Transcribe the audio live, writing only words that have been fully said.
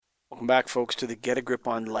Welcome back, folks, to the Get a Grip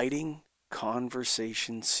on Lighting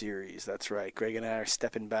Conversation Series. That's right. Greg and I are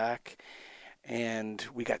stepping back, and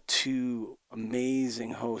we got two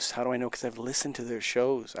amazing hosts. How do I know? Because I've listened to their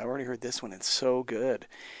shows. I already heard this one. It's so good.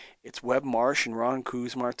 It's Webb Marsh and Ron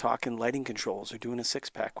Kuzmar talking lighting controls. They're doing a six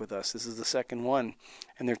pack with us. This is the second one.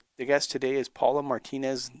 And their guest today is Paula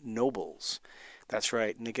Martinez Nobles. That's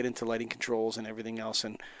right. And they get into lighting controls and everything else.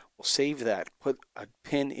 And we'll save that, put a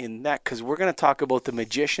pin in that, because we're going to talk about the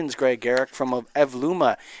magicians, Greg Garrick from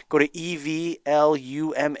Evluma. Go to evluma.com.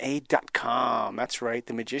 That's right,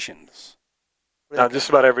 the magicians. What do they Now,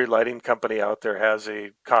 just got? about every lighting company out there has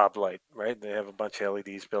a cob light, right? They have a bunch of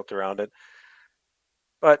LEDs built around it.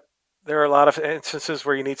 But there are a lot of instances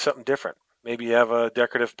where you need something different. Maybe you have a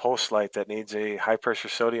decorative post light that needs a high pressure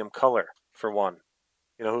sodium color, for one.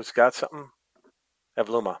 You know who's got something?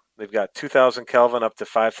 Evluma. They've got 2000 Kelvin up to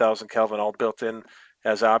 5000 Kelvin all built in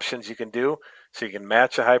as options you can do. So you can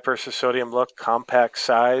match a high pressure sodium look, compact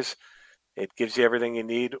size. It gives you everything you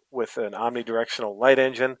need with an omnidirectional light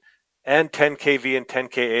engine and 10 kV and 10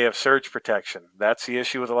 kA of surge protection. That's the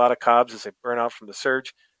issue with a lot of cobs is they burn out from the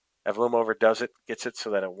surge. Evluma overdoes it, gets it so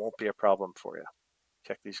that it won't be a problem for you.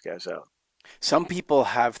 Check these guys out. Some people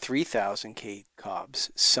have 3000 K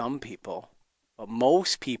cobs. Some people. But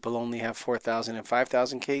most people only have 4000 and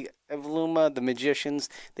 5000 K. Evluma, the magicians,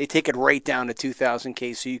 they take it right down to 2000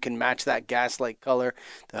 K so you can match that gaslight color,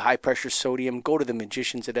 the high pressure sodium. Go to the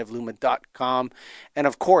magicians at evluma.com. And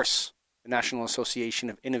of course, the National Association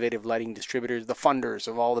of Innovative Lighting Distributors, the funders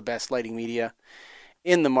of all the best lighting media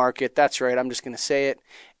in the market. That's right, I'm just going to say it.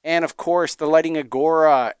 And of course, the Lighting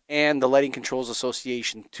Agora and the Lighting Controls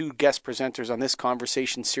Association, two guest presenters on this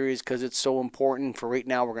conversation series because it's so important. For right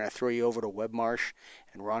now, we're going to throw you over to Webb Marsh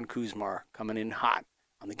and Ron Kuzmar coming in hot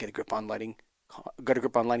on the Get a Grip on Lighting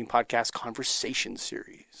podcast conversation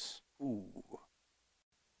series. Ooh.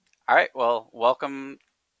 All right, well, welcome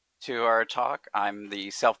to our talk. I'm the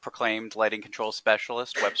self proclaimed lighting control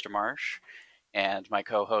specialist, Webster Marsh, and my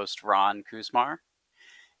co host, Ron Kuzmar.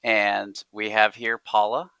 And we have here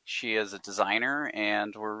Paula. She is a designer,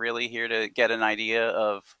 and we're really here to get an idea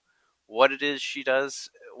of what it is she does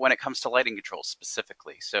when it comes to lighting control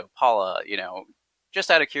specifically. So, Paula, just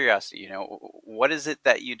out of curiosity, what is it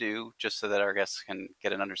that you do, just so that our guests can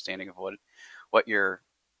get an understanding of what your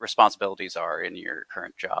responsibilities are in your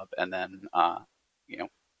current job, and then you know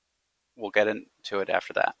we'll get into it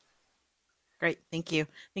after that. Great. Thank you.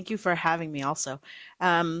 Thank you for having me also.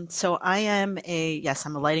 So I am yes,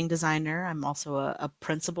 I'm a lighting designer. I'm also a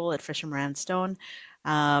principal at Fisher Moran Stone.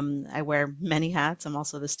 I wear many hats. I'm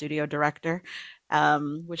also the studio director,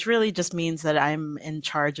 which really just means that I'm in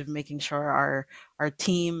charge of making sure our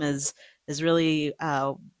team is really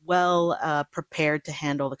well prepared to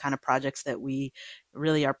handle the kind of projects that we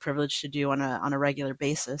really are privileged to do on a regular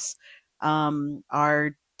basis.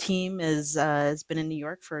 Our team is has been in New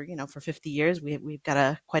York for for 50 years. We've got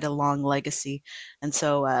a quite a long legacy, and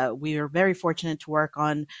so we are very fortunate to work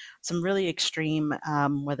on some really extreme,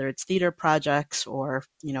 whether it's theater projects or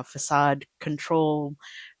facade control,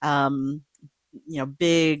 um,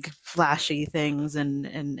 big flashy things and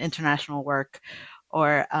international work,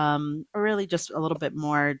 or really just a little bit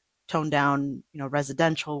more toned down,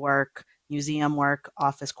 residential work, museum work,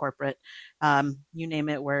 office, corporate, you name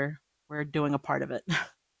it. We're doing a part of it.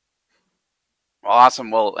 Well, awesome.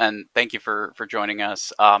 Well, and thank you for joining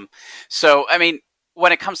us. So, I mean,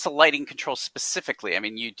 when it comes to lighting control specifically, I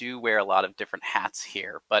mean, you do wear a lot of different hats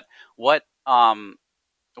here, but what um,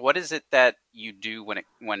 what is it that you do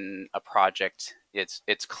when a project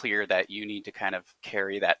it's clear that you need to kind of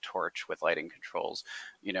carry that torch with lighting controls?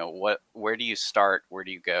 Where do you start? Where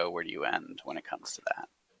do you go? Where do you end when it comes to that?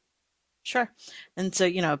 Sure. And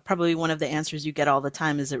so, probably one of the answers you get all the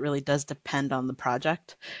time is it really does depend on the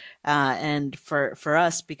project. And for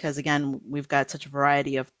us, because again, we've got such a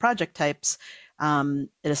variety of project types, it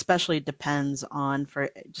especially depends on,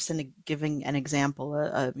 for just in giving an example,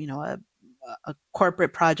 a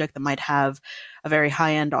corporate project that might have a very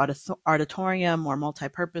high-end auditorium or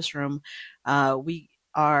multi-purpose room. We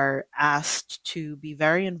are asked to be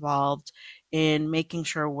very involved in making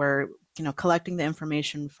sure we're collecting the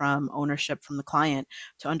information from ownership from the client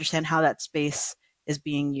to understand how that space is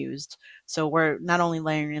being used. So we're not only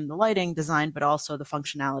layering in the lighting design, but also the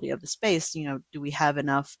functionality of the space. Do we have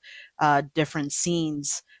enough different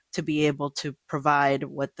scenes to be able to provide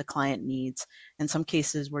what the client needs? In some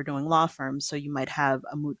cases, we're doing law firms, so you might have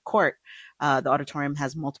a moot court. The auditorium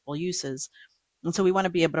has multiple uses. And so we want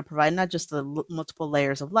to be able to provide not just the multiple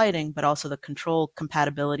layers of lighting, but also the control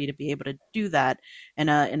compatibility to be able to do that in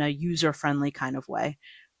a user friendly kind of way.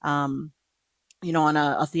 Um, on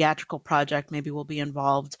a theatrical project, maybe we'll be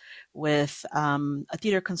involved with a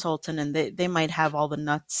theater consultant, and they might have all the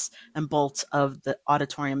nuts and bolts of the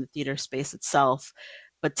auditorium, the theater space itself.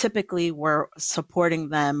 But typically, we're supporting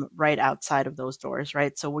them right outside of those doors,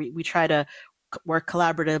 right? So we try to work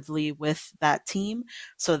collaboratively with that team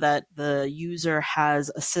so that the user has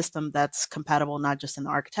a system that's compatible not just in the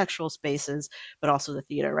architectural spaces, but also the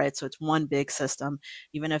theater, right? So it's one big system,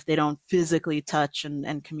 even if they don't physically touch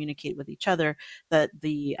and communicate with each other, that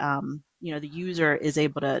the user is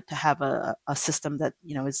able to have a system that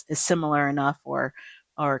is similar enough or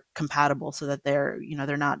compatible so that they're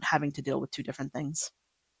not having to deal with two different things.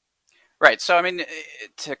 Right. So, I mean,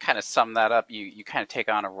 to kind of sum that up, you kind of take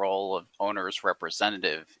on a role of owner's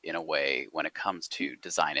representative in a way when it comes to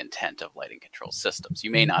design intent of lighting control systems.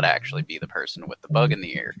 You may not actually be the person with the bug in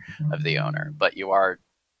the ear of the owner, but you are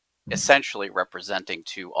essentially representing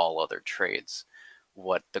to all other trades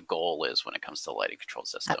what the goal is when it comes to the lighting control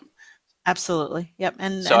system. Absolutely. Yep.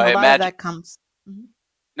 And So and a I lot of imagine. that comes. Mhm.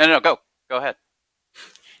 No, go ahead.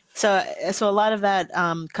 So a lot of that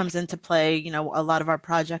comes into play. A lot of our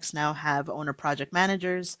projects now have owner project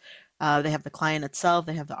managers. They have the client itself.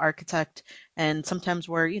 They have the architect, and sometimes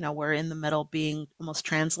we're in the middle, being almost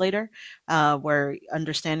translator. We're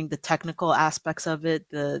understanding the technical aspects of it,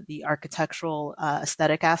 the architectural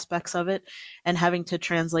aesthetic aspects of it, and having to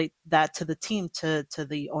translate that to the team, to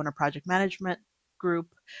the owner project management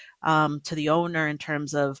group, to the owner in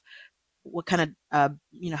terms of what kind of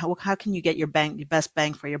how can you get your best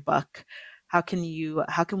bang for your buck. How can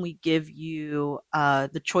we give you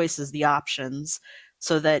the choices, the options,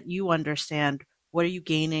 so that you understand what are you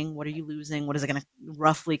gaining, what are you losing, what is it going to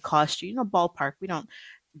roughly cost you, ballpark. We don't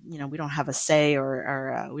have a say,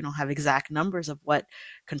 or we don't have exact numbers of what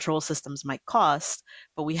control systems might cost,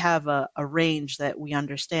 but we have a range that we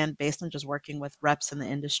understand based on just working with reps in the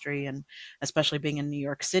industry, and especially being in New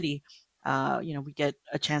York City. We get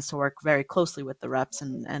a chance to work very closely with the reps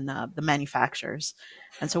and the manufacturers,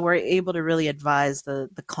 and so we're able to really advise the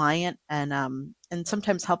client, and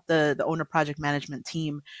sometimes help the owner project management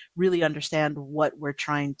team really understand what we're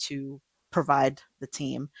trying to provide the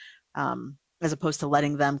team, as opposed to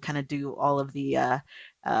letting them kind of do all of the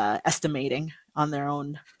estimating on their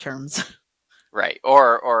own terms. Right.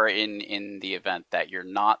 Or in the event that you're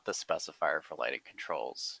not the specifier for lighting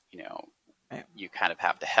controls, Right. you kind of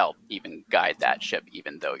have to help even guide that ship,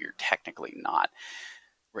 even though you're technically not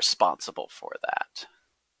responsible for that.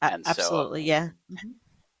 And so Absolutely, yeah. Mhm.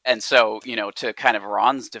 to kind of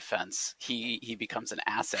Ron's defense, he becomes an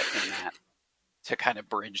asset in that, to kind of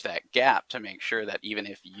bridge that gap, to make sure that even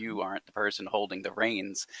if you aren't the person holding the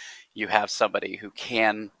reins, you have somebody who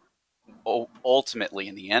can ultimately,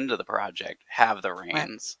 in the end of the project, have the Right.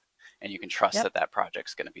 reins, and you can trust Yep. that that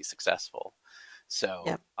project's going to be successful. So,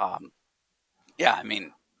 Yep. yeah, I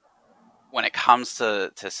mean, when it comes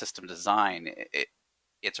to system design,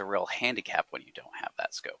 it's a real handicap when you don't have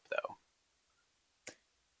that scope, though.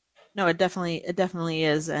 No, it definitely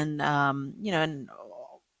is, and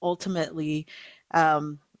ultimately,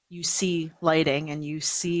 um, you see lighting, and you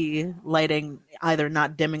see lighting either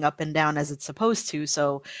not dimming up and down as it's supposed to.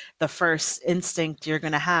 So the first instinct you're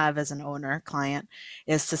going to have as an owner client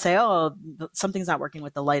is to say, "Oh, something's not working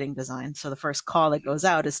with the lighting design." So the first call that Mhm. goes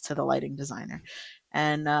out is to the lighting designer,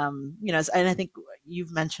 and and I think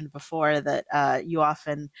you've mentioned before that you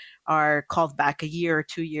often are called back a year or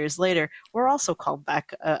 2 years later. We're also called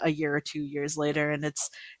back a year or 2 years later, and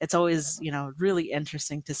it's always really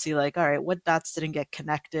interesting to see, like, all right, what dots didn't get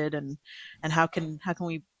connected, and how can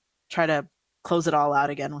we try to close it all out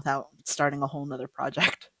again without starting a whole nother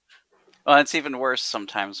project. Well, it's even worse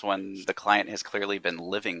sometimes when the client has clearly been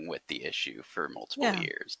living with the issue for multiple Yeah.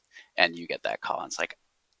 years, and you get that call, and it's like,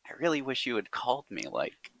 I really wish you had called me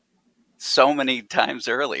like so many times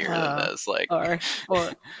earlier than uh, this. Like, or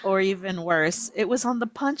or even worse, it was on the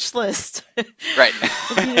punch list. right.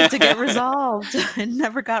 It needed to get resolved. It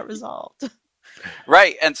never got resolved.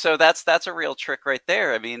 Right, and so that's a real trick right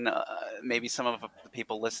there. I mean, maybe some of the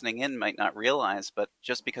people listening in might not realize, but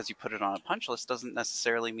just because you put it on a punch list doesn't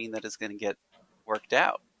necessarily mean that it's going to get worked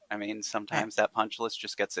out. I mean, Right. sometimes that punch list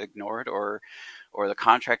just gets ignored, or the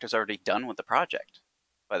contractor's already done with the project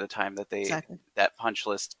by the time that Exactly. that punch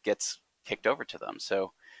list gets kicked over to them.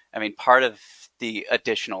 So, I mean, part of the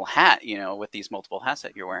additional hat, with these multiple hats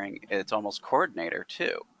that you're wearing, it's almost coordinator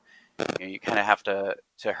too. You kind of have to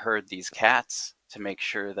herd these cats to make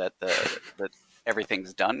sure that that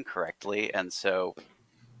everything's done correctly. And so,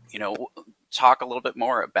 talk a little bit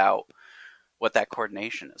more about what that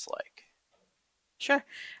coordination is like. Sure.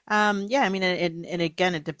 Yeah, I mean, and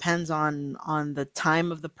again, it depends on the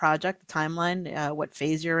time of the project, the timeline, what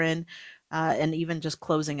phase you're in, and even just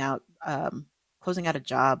closing out a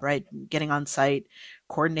job, right? Getting on site,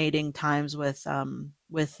 coordinating times with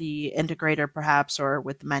the integrator perhaps or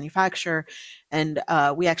with the manufacturer, and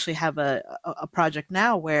we actually have a project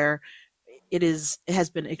now where it has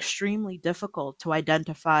been extremely difficult to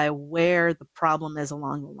identify where the problem is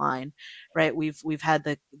along the line, right? We've had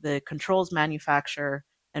the controls manufacturer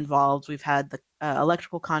involved, we've had the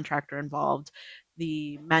electrical contractor involved,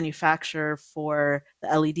 the manufacturer for the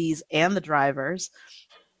LEDs and the drivers.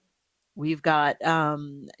 We've got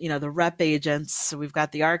the rep agents, so we've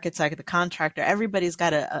got the architect, the contractor. Everybody's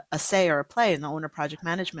got a say or a play in the owner project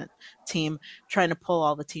management team, trying to pull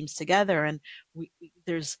all the teams together. And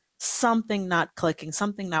there's something not clicking,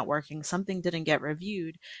 something not working, something didn't get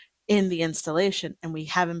reviewed in the installation, and we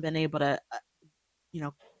haven't been able to,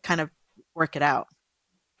 kind of work it out.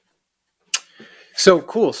 So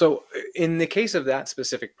cool. So in the case of that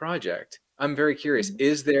specific project, I'm very curious, Mhm.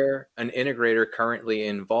 is there an integrator currently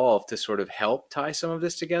involved to sort of help tie some of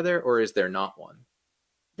this together, or is there not one?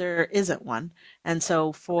 There isn't one. And so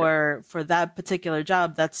Okay. for that particular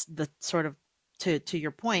job, that's the sort of, to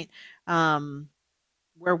your point, um,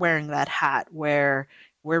 we're wearing that hat where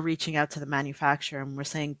we're reaching out to the manufacturer and we're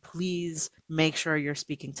saying, please make sure you're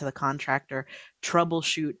speaking to the contractor,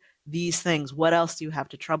 troubleshoot these things. What else do you have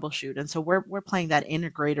to troubleshoot? And so we're playing that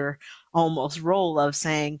integrator almost role of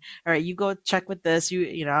saying, all right, you go check with this.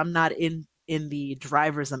 I'm not in the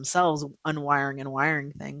drivers themselves unwiring and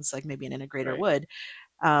wiring things like maybe an integrator Right. would,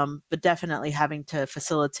 but definitely having to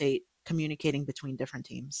facilitate communicating between different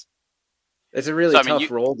teams. It's a really So I mean,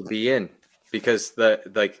 tough role to be in because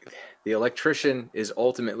the electrician is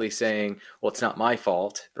ultimately saying, "Well, it's not my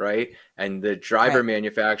fault," right? And the driver Right.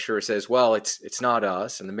 manufacturer says, "Well, it's not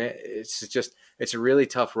us." And it's a really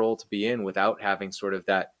tough role to be in without having sort of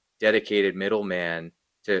that dedicated middleman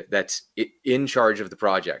that's in charge of the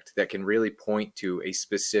project that can really point to a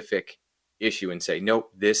specific issue and say,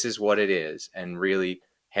 "Nope, this is what it is," and really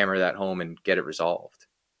hammer that home and get it resolved.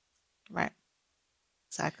 Right.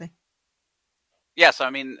 Exactly. yeah. So I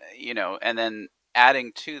mean, and then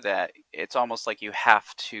adding to that, it's almost like you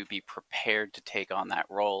have to be prepared to take on that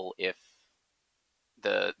role if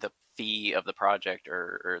the fee of the project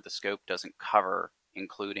or the scope doesn't cover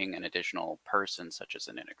including an additional person such as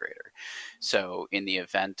an integrator. So in the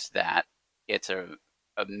event that it's a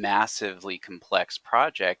massively complex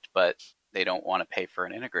project, but they don't want to pay for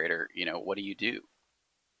an integrator, what do you do?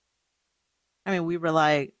 I mean, we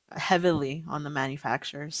rely heavily on the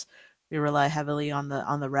manufacturers. We rely heavily on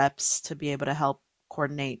the reps to be able to help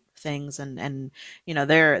coordinate things, and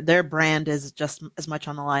their brand is just as much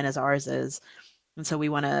on the line as ours is. And so we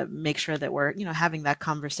want to make sure that we're, having that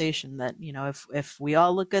conversation that, if we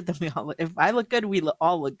all look good, then if I look good,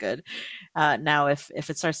 all look good. Now, if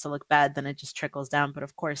it starts to look bad, then it just trickles down. But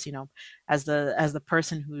of course, as the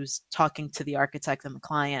person who's talking to the architect and the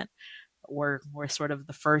client, we're sort of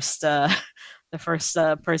the first the first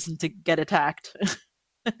person to get attacked.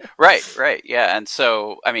 Right, yeah. And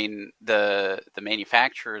so I mean the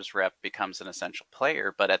manufacturer's rep becomes an essential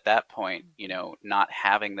player, but at that point, not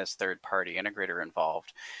having this third party integrator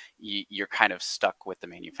involved, you're kind of stuck with the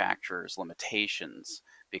manufacturer's limitations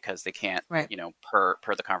because they can't, Right. per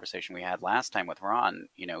the conversation we had last time with Ron,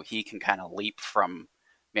 he can kind of leap from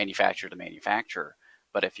manufacturer to manufacturer.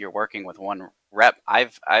 But if you're working with one rep,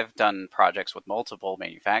 I've done projects with multiple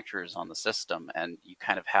manufacturers on the system, and you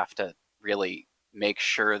kind of have to really make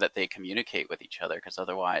sure that they communicate with each other, because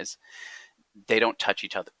otherwise they don't touch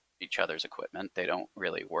each other's equipment. They don't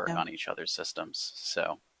really work Yeah. on each other's systems.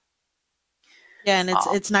 So Yeah, and it's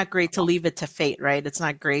um, it's not great to leave it to fate, right? It's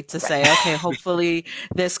not great to right. say, okay, hopefully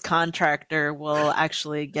this contractor will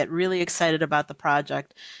actually get really excited about the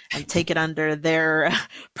project and take it under their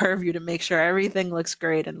purview to make sure everything looks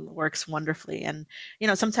great and works wonderfully. And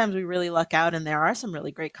sometimes we really luck out, and there are some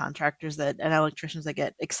really great contractors and electricians that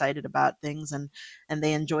get excited about things and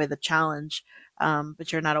they enjoy the challenge.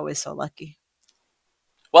 But you're not always so lucky.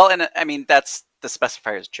 Well, and I mean that's the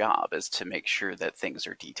specifier's job, is to make sure that things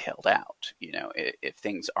are detailed out. If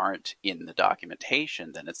things aren't in the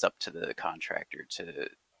documentation, then it's up to the contractor to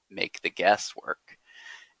make the guesswork.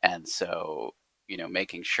 And so,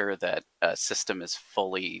 making sure that a system is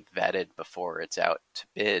fully vetted before it's out to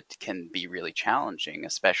bid can be really challenging,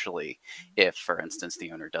 especially if, for instance,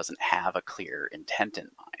 the owner doesn't have a clear intent in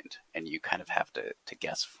mind and you kind of have to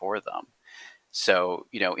guess for them. So,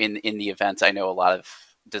 in the event, I know a lot of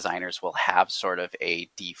designers will have sort of a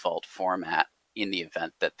default format in the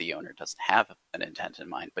event that the owner doesn't have an intent in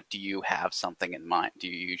mind. But do you have something in mind? Do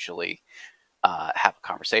you usually have a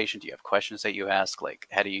conversation? Do you have questions that you ask? Like,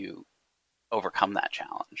 how do you overcome that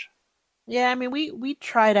challenge? Yeah, I mean, we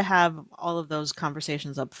try to have all of those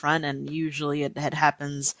conversations up front, and usually it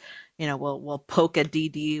happens, we'll poke at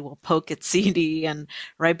DD, we'll poke at CD, and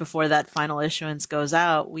right before that final issuance goes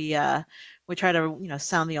out, we try to,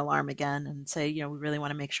 sound the alarm again and say, we really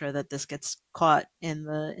want to make sure that this gets caught in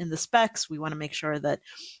the specs. We want to make sure that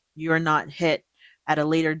you're not hit at a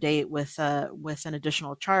later date with an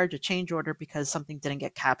additional charge, a change order because something didn't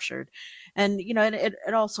get captured. And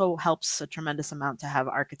it also helps a tremendous amount to have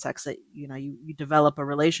architects that you develop a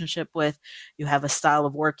relationship with, you have a style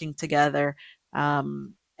of working together,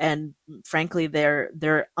 and frankly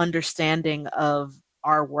their understanding of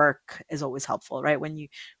our work is always helpful, right? When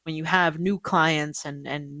you have new clients and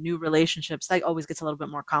new relationships, that always gets a little bit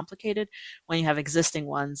more complicated. When you have existing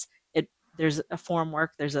ones, it there's a form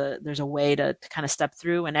work, there's a way to kind of step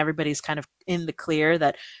through, and everybody's kind of in the clear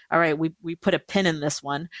that, all right, we put a pin in this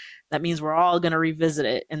one. That means we're all going to revisit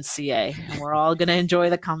it in CA, and we're all going to enjoy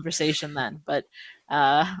the conversation then. But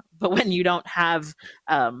um, when you don't have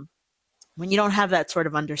that sort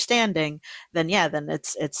of understanding, then yeah, then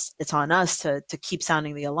it's on us to keep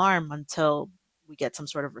sounding the alarm until we get some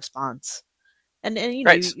sort of response. And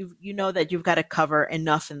Right. you know that you've got to cover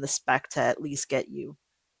enough in the spec to at least get you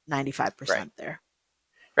Right. 95% there.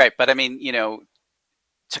 Right. But I mean,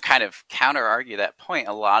 to kind of counter argue that point,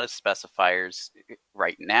 a lot of specifiers,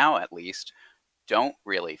 right now at least, don't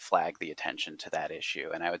really flag the attention to that issue.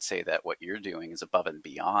 And I would say that what you're doing is above and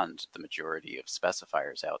beyond the majority of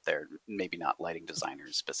specifiers out there, maybe not lighting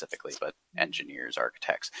designers specifically, but engineers,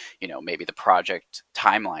 architects. Maybe the project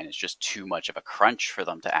timeline is just too much of a crunch for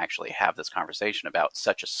them to actually have this conversation about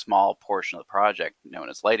such a small portion of the project known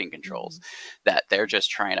as lighting controls, that they're just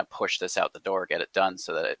trying to push this out the door, get it done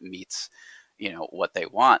so that it meets, what they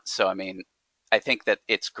want. So, I mean, I think that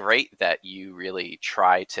it's great that you really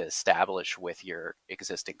try to establish with your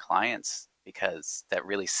existing clients, because that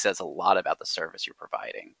really says a lot about the service you're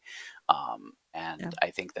providing. Yeah. And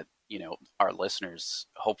I think that, our listeners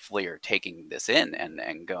hopefully are taking this in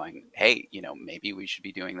and going, hey, maybe we should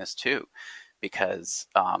be doing this too. Because,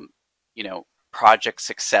 project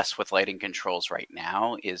success with lighting controls right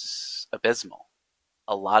now is abysmal.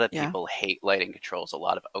 A lot of Yeah. people hate lighting controls. A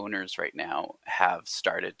lot of owners right now have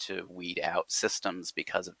started to weed out systems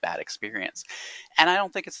because of bad experience. And I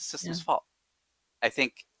don't think it's the Yeah. system's fault. I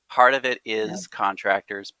think part of it Yeah. is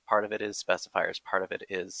contractors, part of it is specifiers, part of it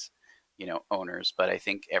is, owners. But I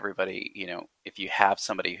think everybody, if you have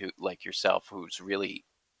somebody who, like yourself, who's really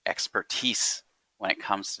expertise when it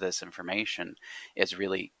comes to this information, is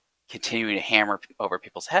really continuing to hammer over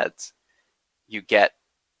people's heads, you get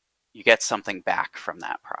something back from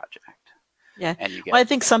that project, Yeah. and you Well, get I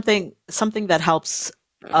think something that helps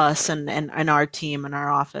us and our team and our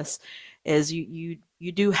office is you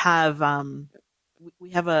do have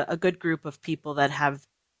we have a good group of people that have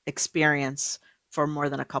experience for more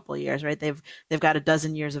than a couple of years, right? They've got a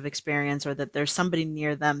dozen years of experience, or that there's somebody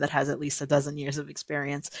near them that has at least a dozen years of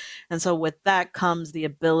experience. And so with that comes the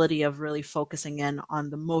ability of really focusing in on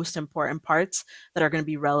the most important parts that are going to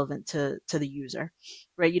be relevant to the user,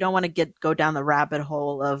 right? You don't want to go down the rabbit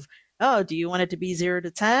hole of, oh, do you want it to be 0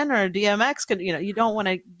 to 10 or DMX? You don't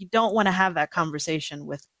want to have that conversation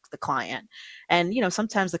with the client. And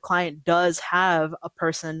sometimes the client does have a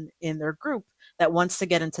person in their group that wants to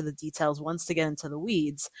get into the details, wants to get into the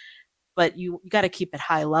weeds, but you got to keep it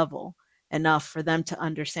high level enough for them to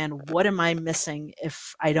understand, what am I missing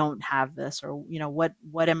if I don't have this, or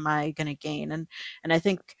what am I going to gain? And I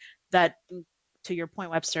think that, to your point,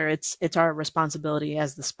 Webster, it's our responsibility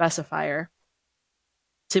as the specifier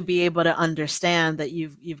to be able to understand that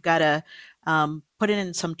you've got to put it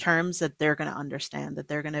in some terms that they're going to understand, that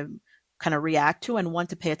they're going to kind of react to and want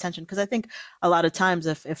to pay attention. Because I think a lot of times,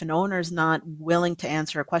 if an owner is not willing to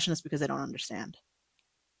answer a question, it's because they don't understand.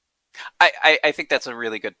 I think that's a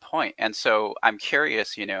really good point. And so I'm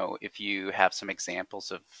curious, if you have some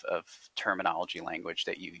examples of terminology language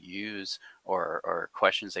that you use, or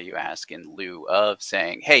questions that you ask in lieu of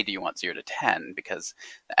saying, hey, do you want 0 to 10? Because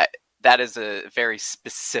that is a very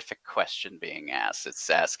specific question being asked. It's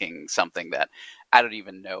asking something that I don't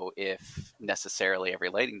even know if necessarily every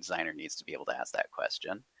lighting designer needs to be able to ask that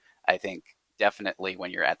question. I think definitely when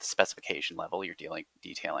you're at the specification level, you're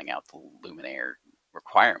detailing out the luminaire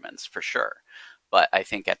requirements for sure. But I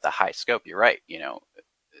think at the high scope, you're right.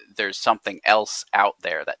 There's something else out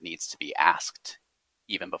there that needs to be asked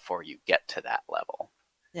even before you get to that level.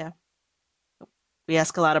 Yeah. We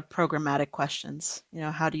ask a lot of programmatic questions.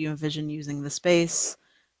 How do you envision using the space?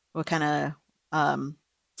 What kind of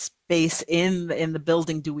space in the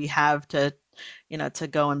building do we have to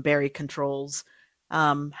go and bury controls?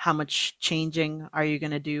 How much changing are you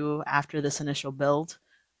going to do after this initial build?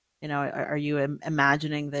 Are you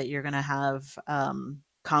imagining that you're going to have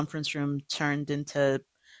conference room turned into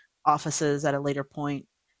offices at a later point?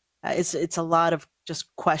 It's a lot of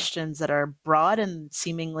just questions that are broad and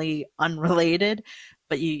seemingly unrelated,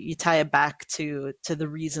 but you tie it back to the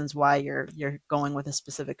reasons why you're going with a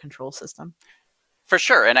specific control system. For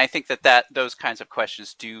sure, and I think that those kinds of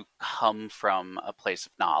questions do come from a place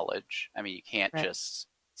of knowledge. I mean, you can't Right. just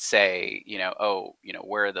say, oh,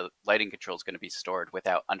 where are the lighting controls going to be stored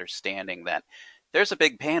without understanding that there's a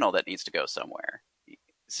big panel that needs to go somewhere. Right.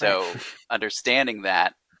 So understanding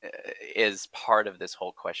that is part of this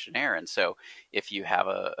whole questionnaire. And so if you have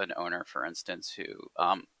an owner, for instance, who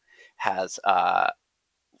has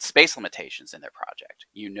space limitations in their project.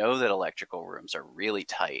 You know that electrical rooms are really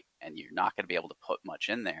tight and you're not going to be able to put much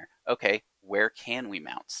in there. Okay, where can we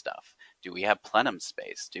mount stuff? Do we have plenum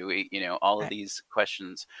space? Do we, all of Right. these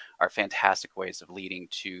questions are fantastic ways of leading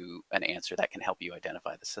to an answer that can help you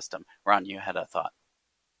identify the system. Ron, you had a thought.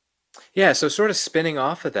 Yeah, so sort of spinning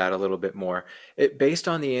off of that a little bit more, based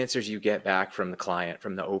on the answers you get back from the client,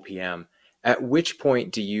 from the OPM, at which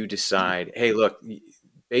point do you decide, hey, look,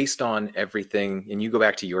 based on everything, and you go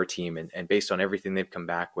back to your team and based on everything they've come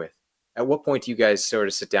back with, at what point do you guys sort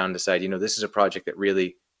of sit down and decide, this is a project that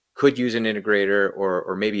really could use an integrator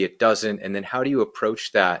or maybe it doesn't? And then how do you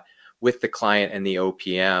approach that with the client and the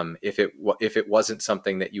OPM if it wasn't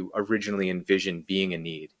something that you originally envisioned being a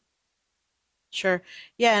need? Sure.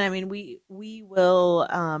 Yeah, and I mean we will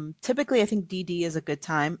typically I think DD is a good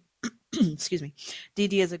time. Excuse me.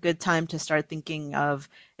 DD is a good time to start thinking of,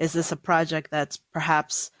 is this a project that's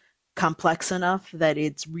perhaps complex enough that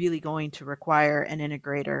it's really going to require an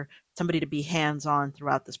integrator, somebody to be hands-on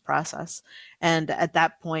throughout this process. And at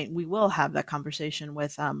that point we will have that conversation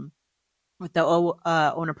with the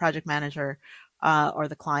owner project manager or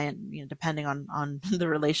the client, depending on the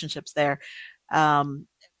relationships there. Um,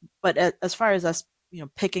 but as far as us,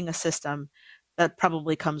 picking a system, that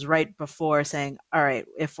probably comes right before saying, all right,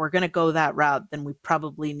 if we're going to go that route, then we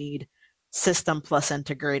probably need system plus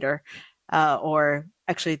integrator, or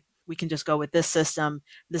actually we can just go with this system.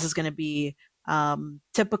 This is going to be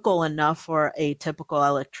typical enough for a typical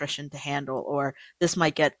electrician to handle, or this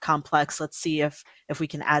might get complex. Let's see if we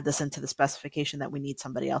can add this into the specification that we need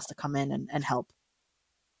somebody else to come in and help.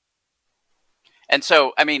 And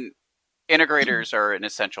so, I mean, integrators are an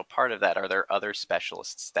essential part of that. Are there other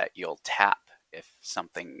specialists that you'll tap if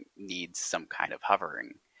something needs some kind of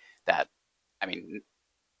hovering? That, I mean,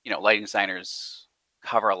 lighting designers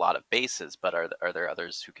cover a lot of bases, but are there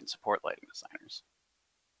others who can support lighting designers?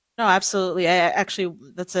 No, absolutely. Actually,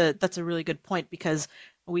 that's a really good point because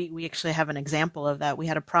we actually have an example of that. We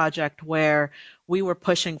had a project where we were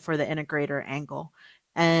pushing for the integrator angle,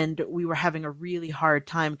 and we were having a really hard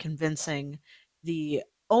time convincing the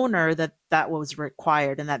owner that that was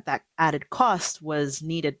required and that added cost was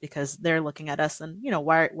needed because they're looking at us and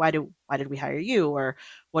why did we hire you, or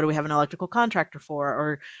what do we have an electrical contractor for,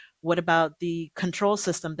 or what about the control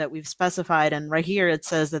system that we've specified? And right here it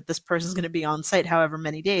says that this person is going to be on site however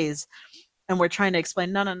many days. And we're trying to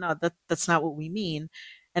explain, no, no, no, that's not what we mean.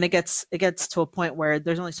 And it gets to a point where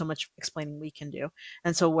there's only so much explaining we can do.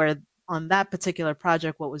 And so where on that particular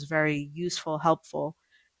project, what was very useful, helpful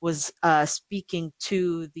was speaking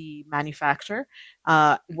to the manufacturer,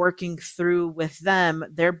 working through with them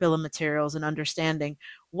their bill of materials and understanding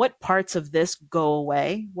what parts of this go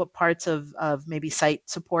away, what parts of maybe site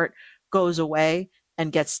support goes away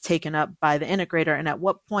and gets taken up by the integrator, and at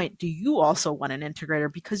what point do you also want an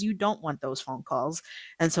integrator because you don't want those phone calls.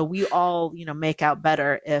 And so we all make out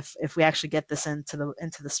better if we actually get this into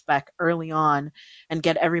the spec early on and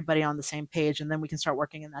get everybody on the same page, and then we can start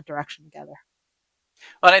working in that direction together.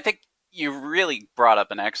 Well, and I think you really brought up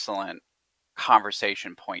an excellent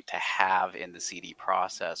conversation point to have in the CD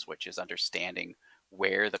process, which is understanding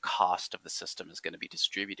where the cost of the system is going to be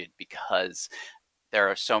distributed, because there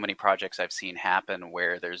are so many projects I've seen happen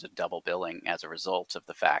where there's a double billing as a result of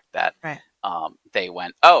the fact that Right. they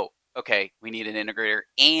went, oh, okay, we need an integrator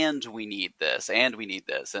and we need this and we need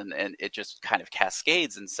this. And it just kind of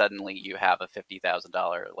cascades. And suddenly you have a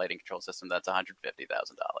 $50,000 lighting control system that's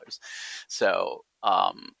 $150,000. So,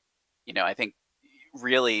 I think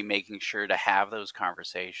really making sure to have those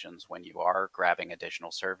conversations when you are grabbing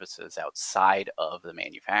additional services outside of the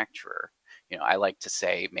manufacturer. I like to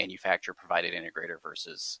say manufacturer provided integrator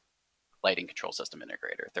versus lighting control system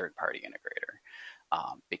integrator, third party integrator,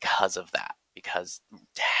 because of that, because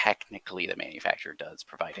technically the manufacturer does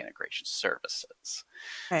provide integration services.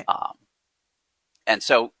 Right. Um, and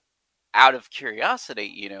so, out of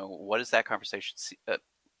curiosity, what does that conversation?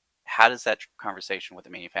 How does that conversation with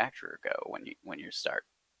the manufacturer go when you start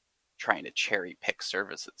trying to cherry pick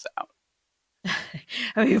services out.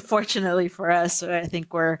 I mean, fortunately for us, I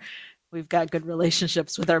think we've got good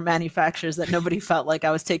relationships with our manufacturers that nobody felt like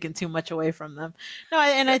I was taking too much away from them. No,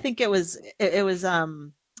 and Yeah. I think it was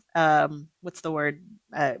what's the word,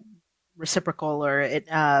 uh, reciprocal, or it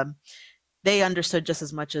they understood just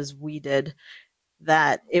as much as we did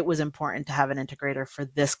that it was important to have an integrator for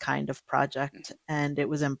this kind of project, and it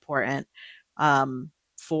was important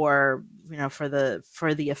for for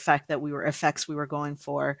the effects we were going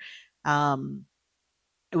for. Um,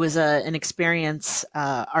 it was an experience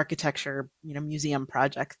architecture museum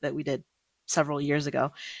project that we did several years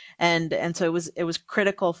ago, and so it was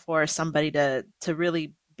critical for somebody to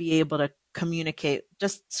really be able to communicate,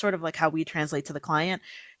 just sort of like how we translate to the client.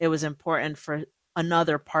 It was important for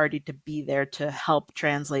another party to be there to help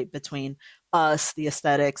translate between us, the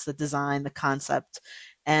aesthetics, the design, the concept,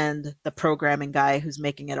 and the programming guy who's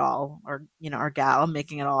making it all, or our gal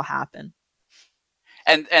making it all happen.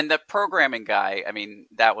 And the programming guy, I mean,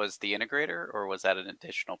 that was the integrator, or was that an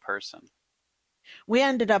additional person? We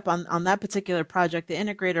ended up on that particular project. The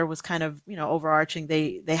integrator was kind of overarching.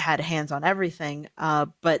 They had hands on everything,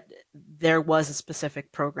 but there was a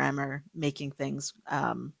specific programmer making things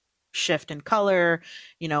shift in color,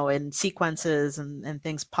 in sequences, and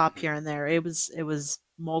things pop Mhm. here and there. It was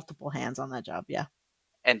multiple hands on that job. Yeah.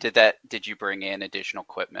 And did you bring in additional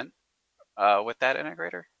equipment with that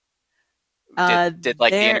integrator? Did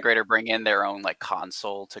like the There. integrator bring in their own like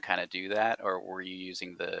console to kind of do that, or were you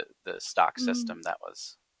using the stock mm, system that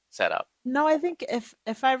was set up? No, I think if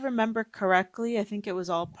I remember correctly, I think it was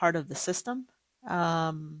all part of the system.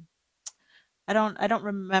 Um, I don't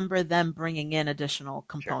remember them bringing in additional Sure.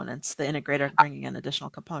 components, the integrator bringing in additional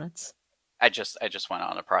components. I just went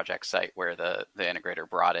on a project site where the integrator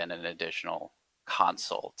brought in an additional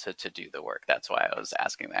console to do the work. That's why I was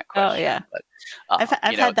asking that Oh yeah. question. But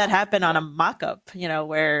I've had that happen on a mock-up,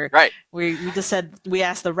 where right. we just said, we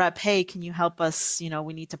asked the rep, "Hey, can you help us?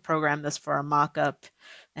 We need to program this for a mock-up."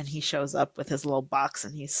 And he shows up with his little box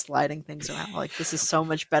and he's sliding things around. Like, this is so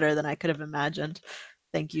much better than I could have imagined.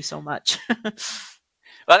 Thank you so much.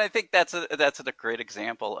 But I think that's a great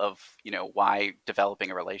example of why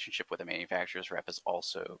developing a relationship with a manufacturer's rep is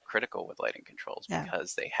also critical with lighting controls, Yeah.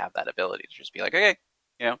 because they have that ability to just be like, okay,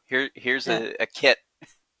 here's Yeah. a kit.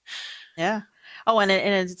 Yeah. Oh, and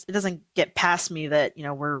it doesn't get past me that,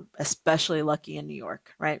 we're especially lucky in New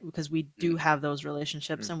York, right? Because we do Mhm. have those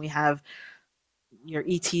relationships, Mm. and we have your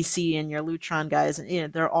ETC and your Lutron guys,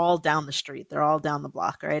 and they're all down the street. They're all down the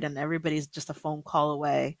block, right? And everybody's just a phone call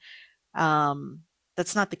away. Um,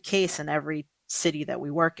 that's not the case in every city that we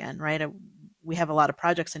work in, right? We have a lot of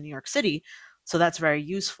projects in New York City, so that's very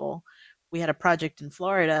useful. We had a project in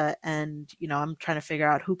Florida, and I'm trying to figure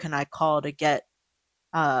out who can I call to get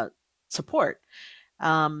uh, support.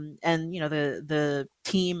 And the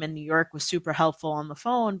team in New York was super helpful on the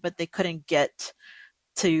phone, but they couldn't get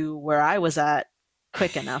to where I was at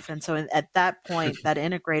quick enough. And so at that point, that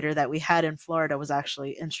integrator that we had in Florida was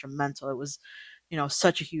actually instrumental. It was,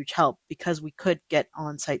 such a huge help because we could get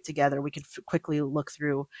on site together. We could quickly look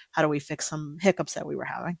through how do we fix some hiccups that we were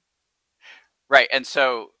having. Right. And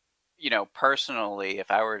so, personally,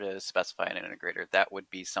 if I were to specify an integrator, that would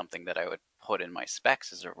be something that I would put in my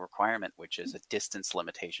specs as a requirement, which is a distance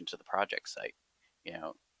limitation to the project site,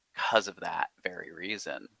 because of that very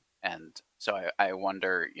reason. And so I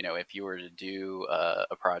wonder, if you were to do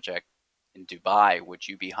a project in Dubai, would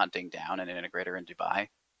you be hunting down an integrator in Dubai?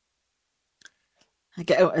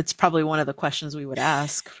 It's probably one of the questions we would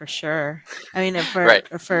ask for sure. I mean, Right.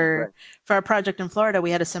 for our project in Florida,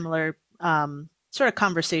 we had a similar sort of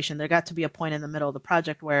conversation. There got to be a point in the middle of the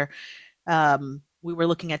project where we were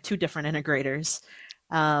looking at two different integrators,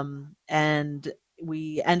 and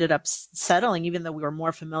we ended up settling, even though we were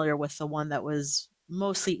more familiar with the one that was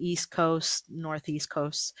mostly East Coast, Northeast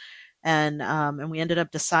Coast, and we ended up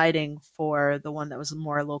deciding for the one that was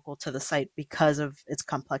more local to the site because of its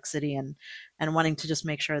complexity, and wanting to just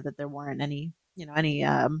make sure that there weren't any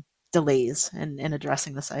delays in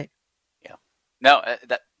addressing the site. Yeah. No,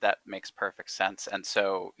 that makes perfect sense. And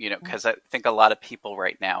so, Yeah. because I think a lot of people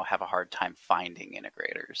right now have a hard time finding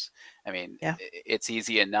integrators. I mean, Yeah. it's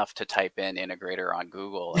easy enough to type in integrator on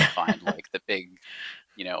Google and find like the big,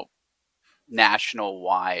 you know, national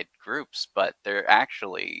wide groups, but they're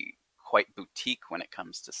actually quite boutique when it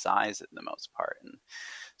comes to size in the most part. And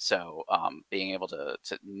so, being able to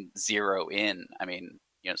zero in, I mean,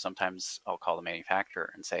 sometimes I'll call the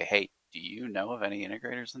manufacturer and say, hey, do you know of any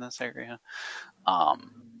integrators in this area?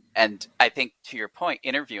 Um, and I think to your point,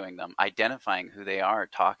 interviewing them, identifying who they are,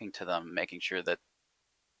 talking to them, making sure that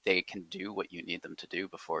they can do what you need them to do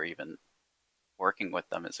before even working with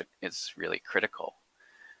them is really critical,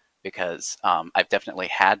 because I've definitely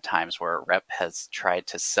had times where a rep has tried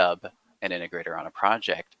to sub an integrator on a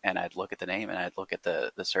project, and I'd look at the name and I'd look at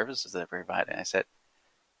the services that they provide, and I said,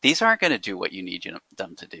 these aren't going to do what you need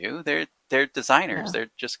them to do. They're designers. Yeah.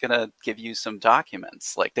 They're just going to give you some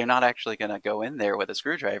documents. Like, they're not actually going to go in there with a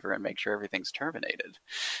screwdriver and make sure everything's terminated.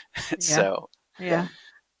 Yeah. So, Yeah.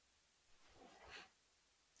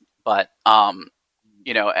 but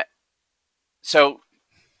you know, so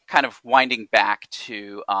kind of winding back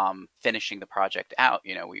to finishing the project out.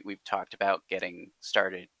 We've talked about getting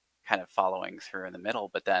started, kind of following through in the middle,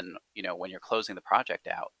 but then when you're closing the project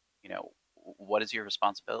out, what is your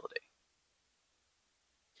responsibility?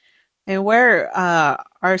 And where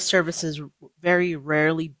our services very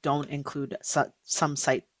rarely don't include some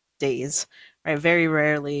site days, right? Very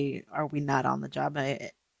rarely are we not on the job.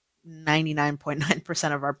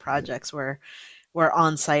 99.9% of our projects we're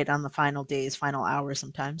on site on the final days, final hours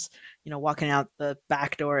sometimes, walking out the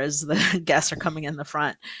back door as the guests are coming in the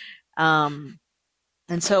front. Um,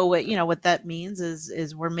 and so what that means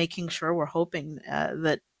is we're making sure, we're hoping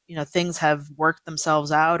that things have worked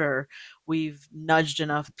themselves out, or we've nudged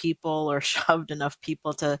enough people or shoved enough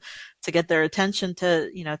people to get their attention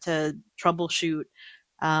to troubleshoot,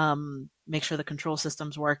 make sure the control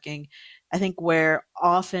system's working. I think where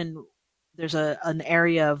often there's an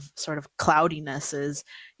area of sort of cloudiness is,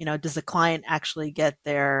 does the client actually get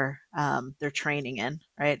their training in,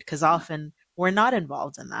 right? Because often we're not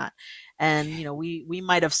involved in that. And we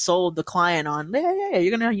might have sold the client on, yeah,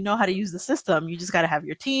 you're gonna know how to use the system. You just got to have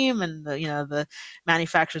your team, and the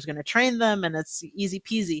manufacturer's going to train them, and it's easy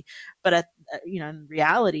peasy. But in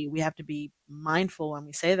reality, we have to be mindful when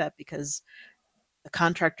we say that, because the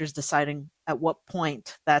contractor's deciding at what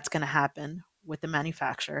point that's going to happen with the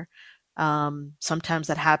manufacturer. Sometimes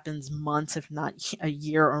that happens months, if not a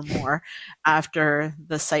year or more, after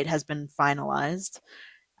the site has been finalized.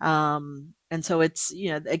 And so it's,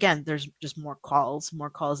 again, there's just more calls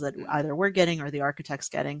that either we're getting or the architect's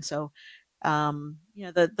getting. So,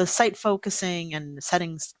 the site focusing and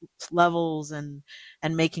setting levels and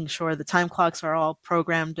making sure the time clocks are all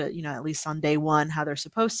programmed, at least on day one, how they're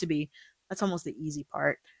supposed to be. That's almost the easy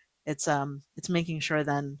part. It's making sure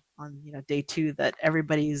then on, day two, that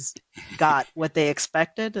everybody's got what they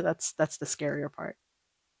expected. That's the scarier part.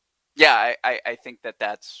 Yeah, I think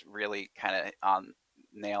that's really kind of on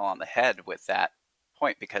nail on the head with that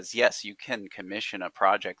point, because yes, you can commission a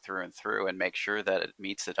project through and through and make sure that it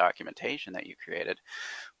meets the documentation that you created,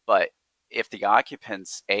 but if the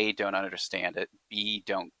occupants, A, don't understand it, B,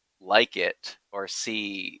 don't like it, or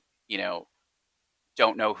C,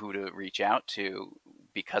 don't know who to reach out to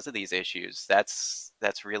because of these issues, that's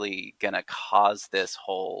really going to cause this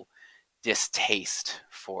whole distaste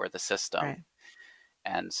for the system. Right.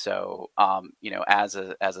 And so, as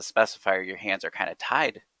a specifier, your hands are kind of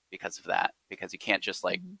tied because of that, because you can't just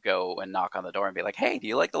like go and knock on the door and be like, "Hey, do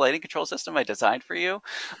you like the lighting control system I designed for you?"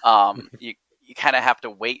 You kind of have to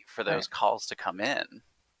wait for those calls to come in.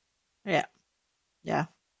 Yeah. Yeah.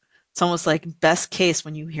 It's almost like best case,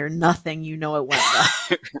 when you hear nothing, it went well.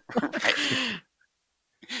 Right.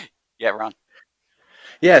 Yeah, Ron.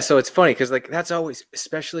 Yeah, so it's funny because like that's always,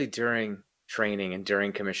 especially during training and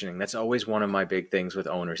during commissioning, that's always one of my big things with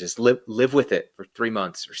owners is live with it for 3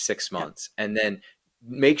 months or 6 months, and then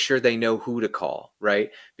make sure they know who to call,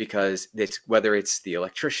 right? Because it's whether it's the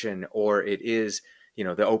electrician or it is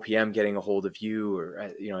the OPM getting a hold of you, or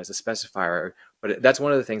as a specifier. But that's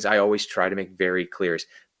one of the things I always try to make very clear is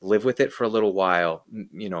live with it for a little while,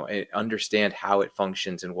 and understand how it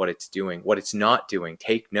functions and what it's doing, what it's not doing,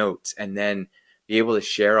 take notes, and then be able to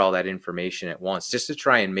share all that information at once, just to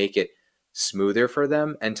try and make it smoother for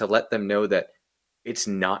them and to let them know that it's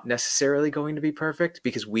not necessarily going to be perfect,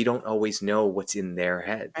 because we don't always know what's in their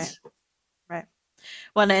heads. Right. Right.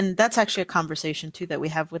 Well, and that's actually a conversation too that we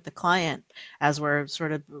have with the client as we're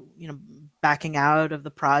sort of, backing out of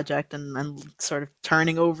the project and sort of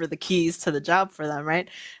turning over the keys to the job for them, right?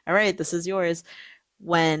 All right, this is yours.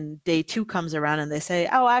 When day two comes around and they say,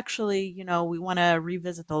 oh, actually, we want to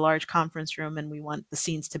revisit the large conference room and we want the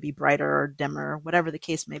scenes to be brighter or dimmer, whatever the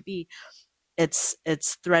case may be, it's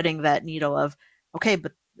threading that needle of, okay,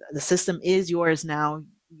 but the system is yours now.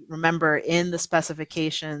 Remember, in the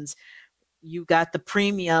specifications, you got the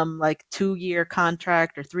premium, like 2-year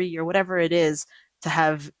contract or 3-year, whatever it is, to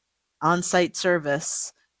have on-site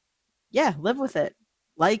service. Yeah, live with it.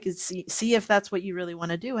 Like, see if that's what you really want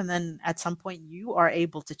to do, and then at some point you are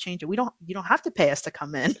able to change it. You don't have to pay us to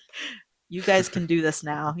come in. You guys can do this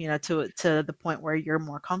now, to the point where you're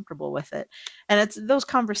more comfortable with it. And it's those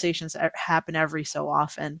conversations happen every so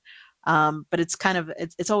often. But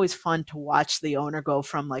it's always fun to watch the owner go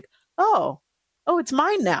from like, oh, it's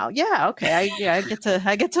mine now. Yeah, okay, I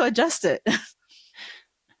get to adjust it.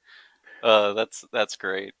 That's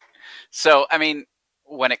great. So, I mean,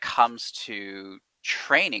 when it comes to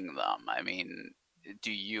training them, I mean,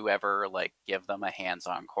 do you ever like give them a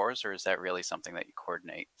hands-on course, or is that really something that you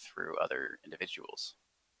coordinate through other individuals?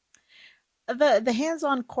 The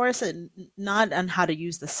hands-on course, and not on how to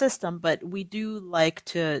use the system, but we do like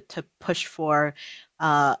to push for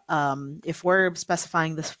if we're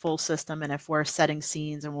specifying this full system and if we're setting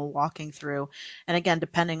scenes and we're walking through, and again,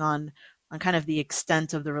 depending on kind of the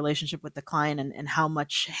extent of the relationship with the client and how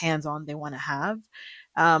much hands-on they want to have.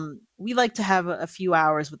 We like to have a few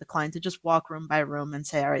hours with the client to just walk room by room and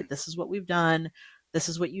say, all right, this is what we've done. This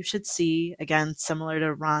is what you should see. Again, similar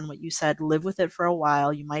to Ron, what you said, live with it for a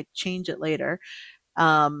while. You might change it later.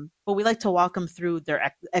 But we like to walk them through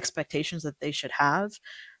their expectations that they should have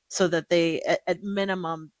so that they, at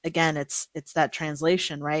minimum, again, it's that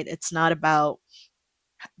translation, right? It's not about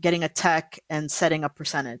getting a tech and setting a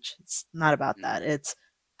percentage. It's not about Mm. that. It's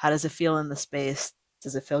how does it feel in the space?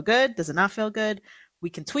 Does it feel good? Does it not feel good?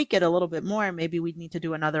 We can tweak it a little bit more. Maybe we need to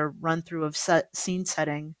do another run through of scene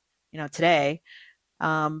setting, today.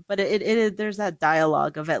 But there's that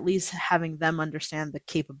dialogue of at least having them understand the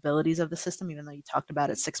capabilities of the system, even though you talked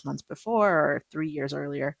about it 6 months before or 3 years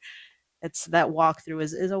earlier. It's that walkthrough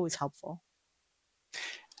is always helpful.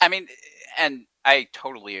 I mean, and I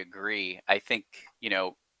totally agree. I think,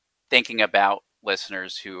 thinking about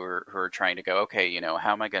listeners who are trying to go, okay,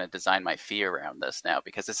 how am I going to design my fee around this now?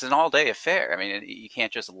 Because it's an all day affair. I mean, you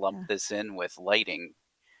can't just lump Yeah. this in with lighting,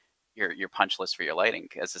 your punch list for your lighting,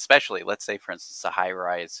 because especially, let's say, for instance, a high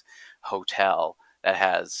rise hotel that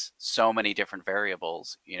has so many different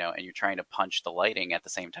variables, and you're trying to punch the lighting at the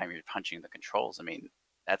same time you're punching the controls. I mean,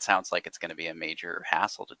 that sounds like it's going to be a major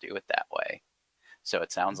hassle to do it that way. So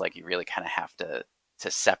it sounds like you really kind of have to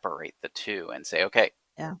separate the two and say, okay,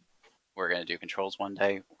 Yeah. we're going to do controls one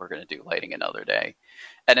day, we're going to do lighting another day.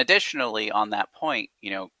 And additionally, on that point,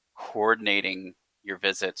 coordinating your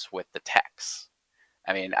visits with the techs.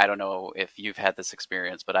 I mean, I don't know if you've had this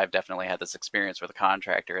experience, but I've definitely had this experience where the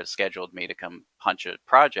contractor has scheduled me to come punch a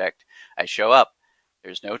project. I show up,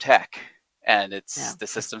 there's no tech, and Yeah. it's the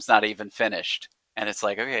system's not even finished. And it's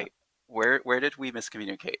like, okay, where did we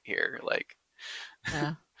miscommunicate here? Like,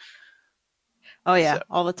 Yeah. Oh so yeah,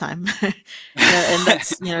 all the time. And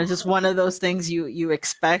that's, just one of those things you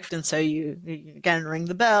expect, and so you again ring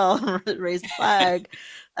the bell, raise the flag,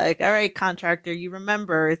 like, all right, contractor, you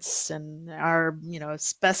remember it's in our,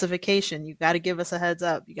 specification. You got to give us a heads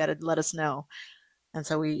up. You got to let us know. And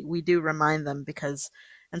so we do remind them because,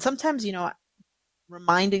 and sometimes,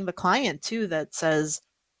 reminding the client too that says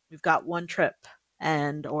we've got one trip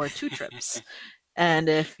and or two trips. And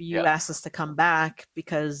if you yeah, ask us to come back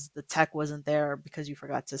because the tech wasn't there because you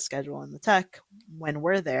forgot to schedule in the tech when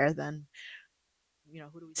we're there, then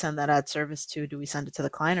who do we send that ad service to? Do we send it to the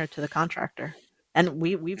client or to the contractor? And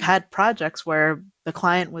we've mm, had projects where the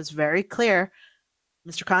client was very clear,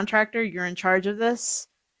 Mr. Contractor, you're in charge of this.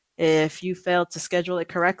 If you fail to schedule it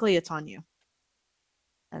correctly, it's on you.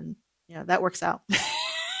 And that works out.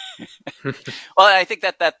 well, I think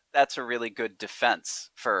that's a really good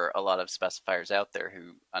defense for a lot of specifiers out there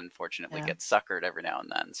who unfortunately Yeah. get suckered every now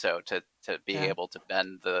and then. So to be Yeah. able to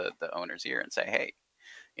bend the owner's ear and say, hey,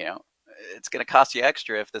 you know, it's going to cost you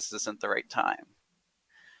extra if this isn't the right time.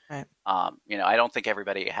 Right. I don't think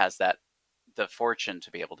everybody has the fortune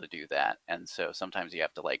to be able to do that, and so sometimes you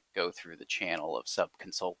have to like go through the channel of sub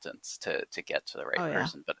consultants to get to the right Oh yeah.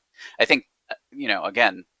 person. But I think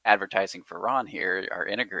again, advertising for Ron here, our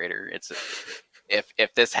integrator, it's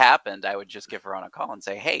if this happened, I would just give Ron a call and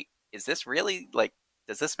say, hey, is this really like,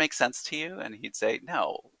 does this make sense to you? And he'd say,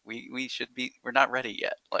 no, we should be, we're not ready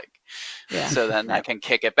yet. Like, Yeah. so then I Yeah. can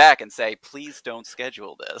kick it back and say, please don't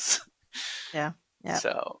schedule this. Yeah. Yeah.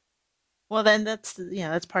 So Well, then that's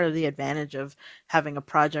part of the advantage of having a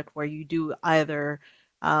project where you do either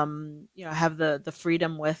have the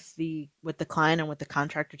freedom with the client and with the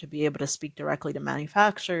contractor to be able to speak directly to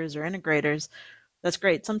manufacturers or integrators. That's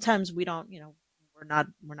great. Sometimes we don't, we're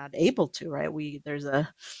not able to, right? There's a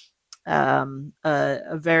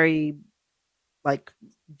very like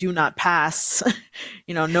do not pass,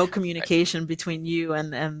 no right, communication between you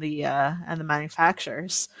and the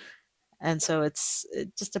manufacturers. And so it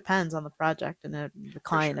just depends on the project and the for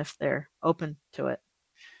client sure. if they're open to it.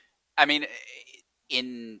 I mean,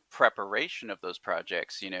 in preparation of those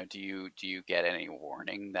projects, do you get any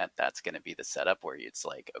warning that that's going to be the setup where it's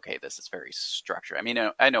like, okay, this is very structured? I mean,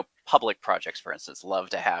 I know public projects, for instance,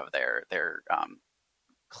 love to have their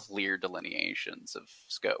clear delineations of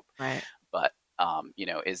scope. Right. But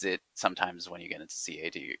is it sometimes when you get into CA,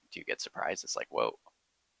 do you get surprised? It's like, whoa,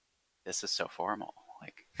 this is so formal.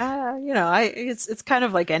 Like, it's kind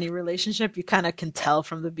of like any relationship. You kind of can tell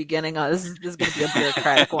from the beginning, oh, this is going to be a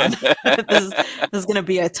bureaucratic one. This is going to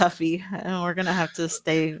be a toughie, and we're going to have to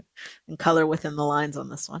stay in color within the lines on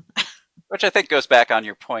this one. which I think goes back on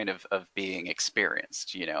your point of being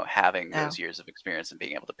experienced, having Yeah. those years of experience and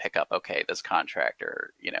being able to pick up, okay, this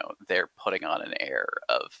contractor, they're putting on an air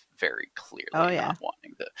of very clearly Oh yeah. not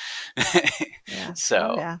wanting to. Yeah.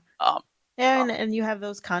 So, Oh yeah. um, Yeah, and you have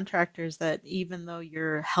those contractors that even though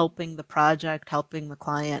you're helping the project, helping the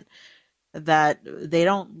client, that they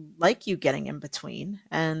don't like you getting in between,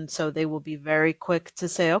 and so they will be very quick to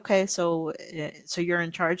say, okay, so you're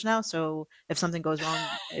in charge now, so if something goes wrong,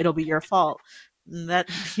 it'll be your fault. And that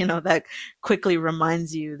that quickly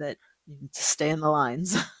reminds you that you need to stay in the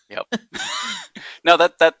lines. yep. No,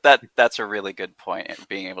 that's a really good point. And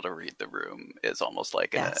being able to read the room is almost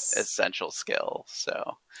like an Yes. essential skill.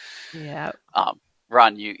 So, Yeah.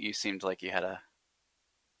 Ron, you seemed like you had a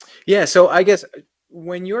Yeah, so I guess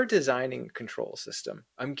when you're designing a control system,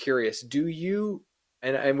 I'm curious, do you,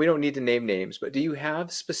 and we don't need to name names, but do you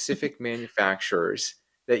have specific manufacturers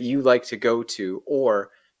that you like to go to,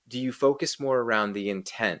 or do you focus more around the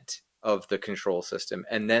intent of the control system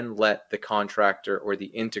and then let the contractor or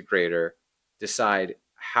the integrator decide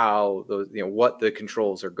how those, what the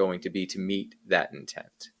controls are going to be to meet that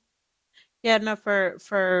intent? Yeah, no, for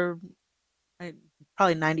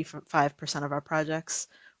probably 95% of our projects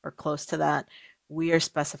or close to that, we are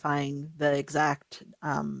specifying the exact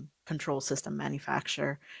control system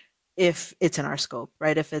manufacturer if it's in our scope,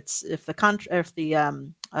 right? If the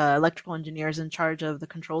electrical engineer is in charge of the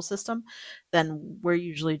control system, then we're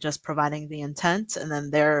usually just providing the intent, and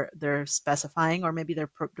then they're specifying, or maybe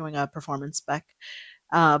they're doing a performance spec.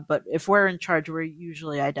 But if we're in charge, we're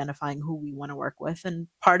usually identifying who we want to work with. And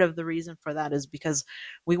part of the reason for that is because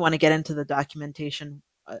we want to get into the documentation,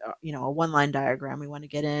 a one-line diagram. We want to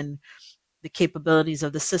get in the capabilities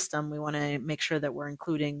of the system. We want to make sure that we're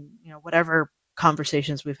including, whatever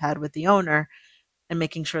conversations we've had with the owner and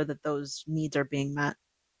making sure that those needs are being met.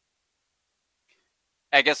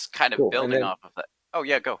 I guess kind of Cool. building off of that. Oh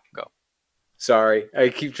yeah, go. Sorry, I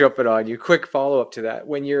keep jumping on you. Quick follow up to that.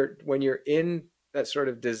 When you're in that sort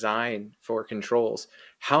of design for controls,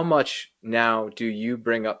 how much now do you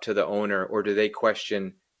bring up to the owner, or do they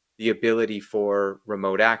question the ability for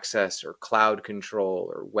remote access or cloud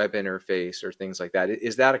control or web interface or things like that?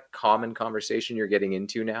 Is that a common conversation you're getting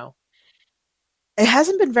into now? It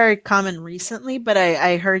hasn't been very common recently, but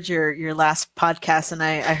I heard your last podcast, and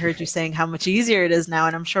I heard you saying how much easier it is now,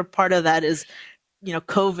 and I'm sure part of that is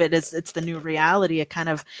COVID is it's the new reality. It kind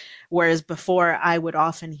of, whereas before I would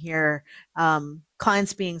often hear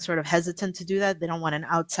clients being sort of hesitant to do that. They don't want an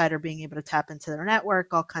outsider being able to tap into their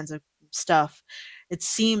network, all kinds of stuff. It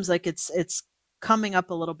seems like it's coming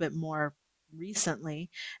up a little bit more recently,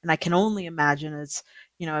 and I can only imagine it's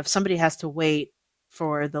if somebody has to wait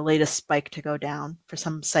for the latest spike to go down for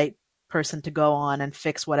some site person to go on and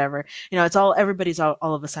fix whatever, it's everybody's all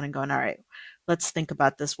of a sudden going, all right, let's think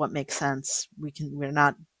about this. What makes sense? We're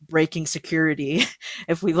not breaking security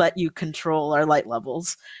if we let you control our light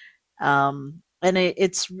levels. And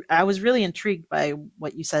I was really intrigued by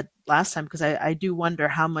what you said last time, because I do wonder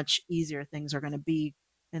how much easier things are going to be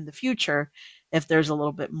in the future if there's a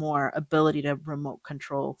little bit more ability to remote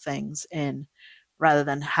control things in, rather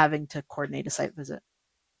than having to coordinate a site visit.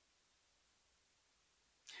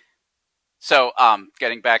 So,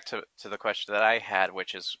 getting back to the question that I had,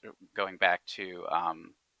 which is going back to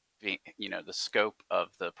the scope of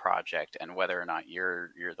the project and whether or not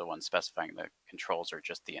you're the one specifying the controls or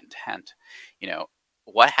just the intent.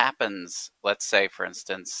 What happens? Let's say, for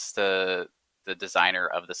instance, the designer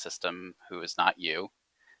of the system, who is not you,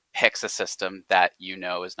 picks a system that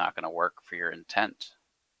is not going to work for your intent.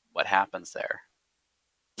 What happens there?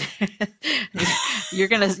 You're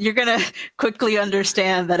gonna quickly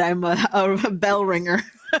understand that I'm a bell ringer.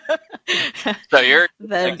 So you're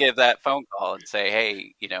Then gonna give that phone call and say,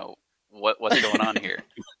 "Hey, what's going on here?"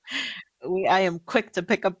 I am quick to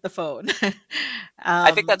pick up the phone.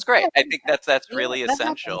 I think that's great. I think that's Yeah, really that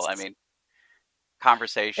essential. happens. I mean,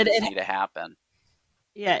 conversations need to happen.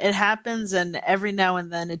 Yeah, it happens, and every now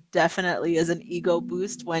and then it definitely is an ego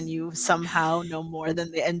boost when you somehow know more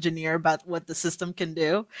than the engineer about what the system can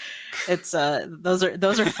do. It's those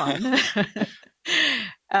are fun.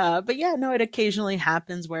 But yeah, no, it occasionally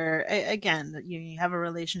happens where again, you have a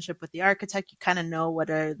relationship with the architect, you kind of know what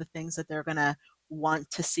are the things that they're gonna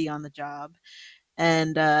want to see on the job.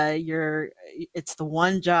 and it's the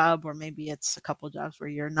one job, or maybe it's a couple jobs where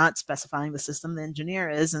you're not specifying the system, the engineer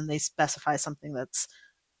is, and they specify something that's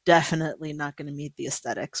definitely not going to meet the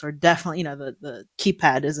aesthetics, or definitely, the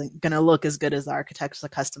keypad isn't going to look as good as the architect's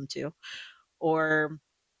accustomed to, or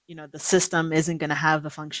the system isn't going to have the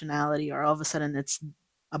functionality, or all of a sudden it's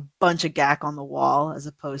a bunch of gack on the wall, as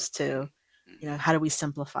opposed to how do we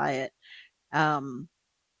simplify it. And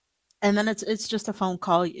then it's just a phone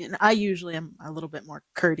call, and I usually am a little bit more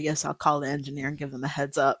courteous. I'll call the engineer and give them a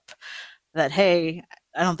heads up that, hey,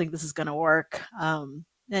 I don't think this is going to work.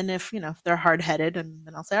 And if they're hard headed, and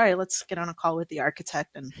then I'll say, all right, let's get on a call with the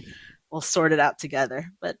architect and we'll sort it out together.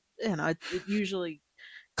 But it usually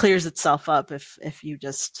clears itself up if you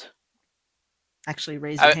just actually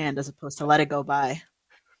raise your hand, as opposed to let it go by.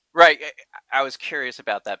 Right. I was curious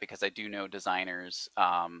about that because I do know designers.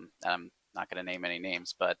 I'm not going to name any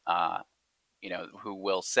names, but who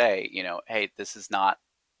will say, hey, this is not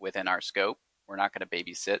within our scope. We're not going to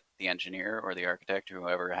babysit the engineer or the architect or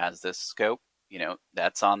whoever has this scope.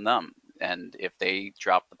 That's on them. And if they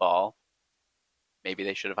drop the ball, maybe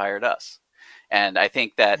they should have hired us. And I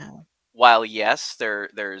think that while, yes,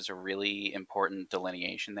 there's a really important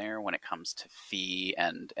delineation there when it comes to fee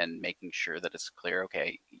and making sure that it's clear,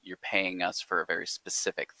 okay, you're paying us for a very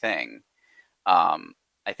specific thing.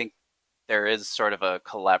 I think there is sort of a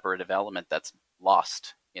collaborative element that's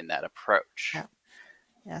lost in that approach. Yeah.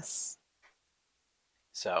 Yes.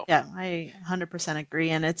 So yeah, I 100% agree,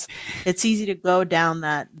 and it's easy to go down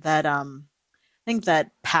that I think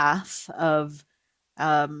that path of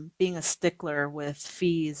being a stickler with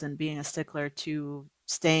fees, and being a stickler to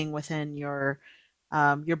staying within your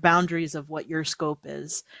boundaries of what your scope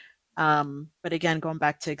is. But again, going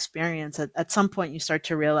back to experience, at some point you start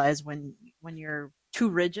to realize when you're too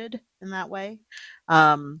rigid in that way,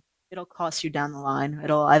 it'll cost you down the line.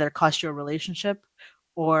 It'll either cost you a relationship,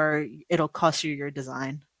 or it'll cost you your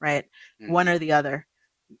design, right? One or the other.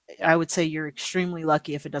 I would say you're extremely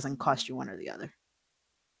lucky if it doesn't cost you one or the other.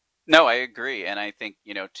 No, I agree. And I think,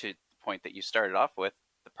 to the point that you started off with,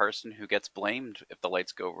 the person who gets blamed if the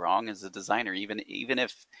lights go wrong is the designer. Even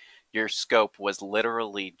if your scope was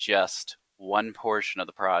literally just one portion of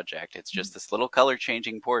the project, it's just this little color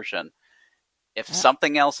changing portion. If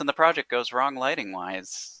something else in the project goes wrong lighting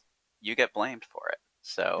wise, you get blamed for it.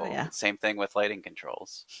 So same thing with lighting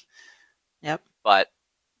controls. Yep. But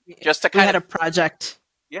just to kind we had a project.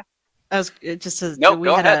 Yeah. I was just a, no. we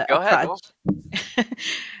Go had ahead. a project.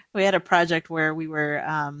 We had a project where we were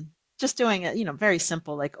just doing it, very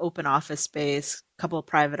simple, like open office space, a couple of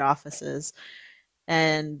private offices,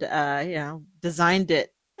 and designed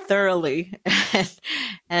it thoroughly,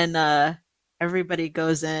 and everybody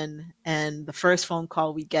goes in, and the first phone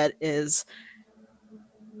call we get is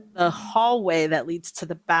the hallway that leads to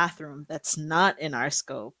the bathroom that's not in our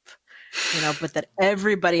scope, but that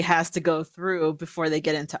everybody has to go through before they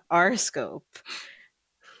get into our scope,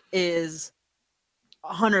 is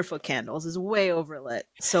 100-foot candles, is way overlit.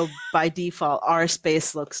 So by default, our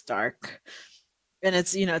space looks dark. And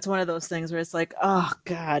it's it's one of those things where it's like, oh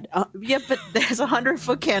god, yeah, but there's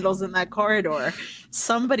 100-foot candles in that corridor.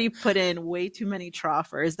 Somebody put in way too many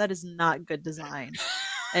troffers. That is not good design.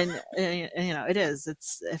 And it is.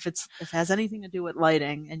 If it has anything to do with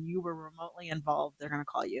lighting and you were remotely involved, they're going to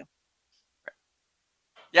call you.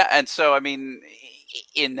 Yeah, and so I mean,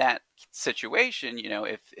 in that situation,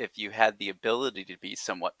 if you had the ability to be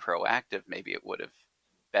somewhat proactive, maybe it would have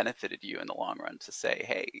benefited you in the long run to say,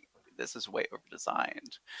 "Hey, this is way over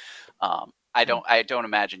designed." I don't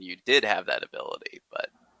imagine you did have that ability, but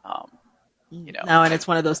No, and it's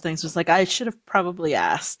one of those things. It's like I should have probably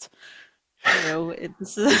asked.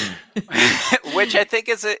 Which I think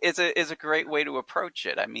is a great way to approach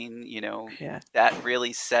it. I mean, that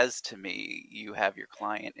really says to me you have your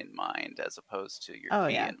client in mind as opposed to your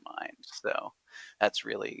fee in mind. So that's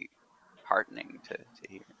really heartening to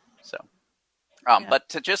hear. So, but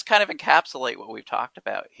to just kind of encapsulate what we've talked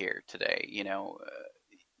about here today,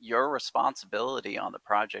 your responsibility on the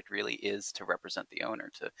project really is to represent the owner,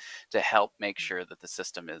 to help make sure that the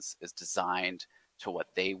system is designed to what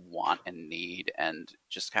they want and need, and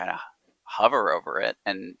just kind of hover over it.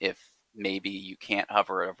 And if maybe you can't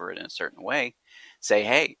hover over it in a certain way, say,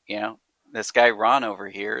 hey, this guy Ron over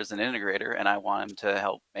here is an integrator, and I want him to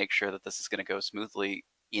help make sure that this is going to go smoothly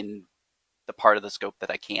in the part of the scope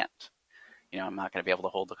that I can't. I'm not going to be able to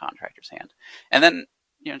hold the contractor's hand. And then,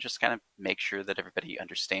 just kind of make sure that everybody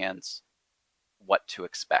understands what to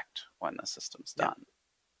expect when the system's done.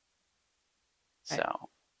 Right. So,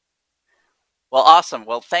 well, awesome.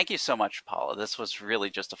 Well, thank you so much, Paula. This was really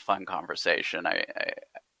just a fun conversation.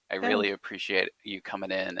 I I really appreciate you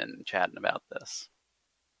coming in and chatting about this.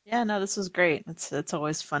 Yeah, no, this was great. It's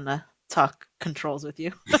always fun to talk controls with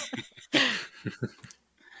you.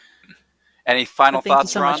 Any final But thank you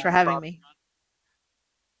thoughts, so much Ron? for having me.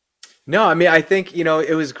 No, I mean, I think,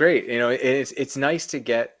 it was great. It's nice to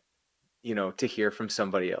get, to hear from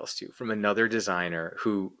somebody else too, from another designer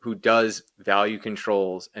who does value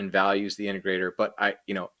controls and values the integrator. But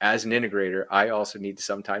as an integrator, I also need to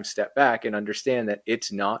sometimes step back and understand that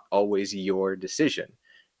it's not always your decision,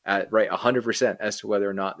 right, 100% as to whether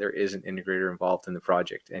or not there is an integrator involved in the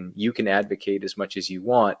project. And you can advocate as much as you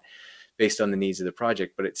want based on the needs of the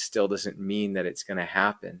project, but it still doesn't mean that it's going to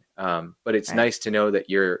happen. But it's Right. nice to know that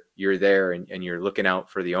you're there and you're looking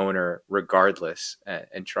out for the owner regardless,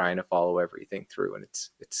 and trying to follow everything through. And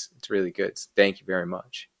it's really good. So thank you very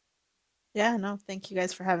much. Yeah, no, thank you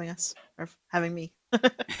guys for having us or having me.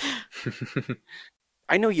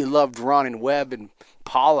 I know you loved Ron and Webb and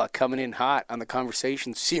Paula coming in hot on the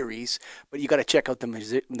conversation series, but you got to check out the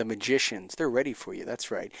Magicians. They're ready for you.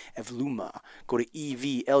 That's right. Evluma. Go to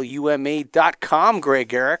evluma.com,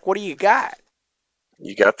 Greg Eric. What do you got?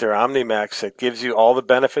 You got their OmniMax that gives you all the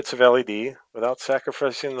benefits of LED without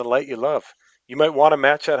sacrificing the light you love. You might want to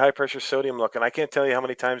match that high pressure sodium look, and I can't tell you how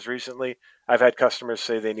many times recently I've had customers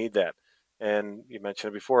say they need that. And you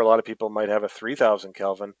mentioned it before, a lot of people might have a 3000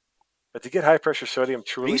 Kelvin, but to get high pressure sodium Are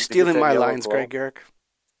truly you to get stealing that my yellow lines, glow, Greg Eric?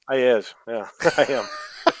 I is, yeah, I am.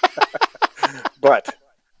 But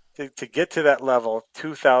to get to that level,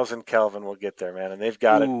 2000 Kelvin will get there, man, and they've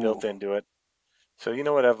got it built Ooh. into it. So you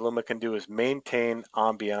know what Evluma can do is maintain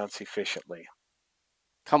ambiance efficiently.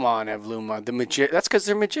 Come on, Evluma. That's because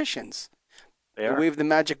they're magicians. They They are. wave the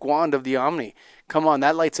magic wand of the Omni. Come on,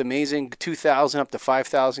 that light's amazing. 2,000 up to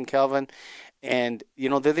 5,000 Kelvin. And,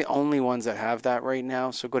 they're the only ones that have that right now.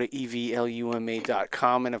 So go to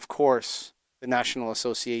evluma.com. And, of course, the National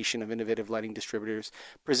Association of Innovative Lighting Distributors,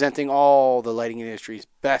 presenting all the lighting industry's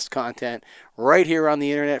best content right here on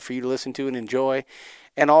the internet for you to listen to and enjoy.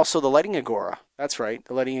 And also the Lighting Agora. That's right,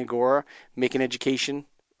 the Lighting Agora, making education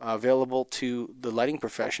available to the lighting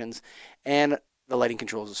professions, and the Lighting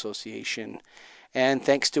Controls Association. And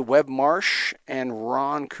thanks to Webb Marsh and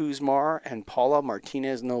Ron Kuzmar and Paula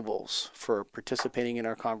Martinez Nobles for participating in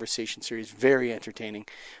our conversation series. Very entertaining.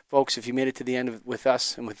 Folks, if you made it to the end with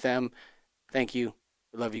us and with them, thank you.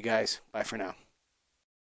 We love you guys. Bye for now.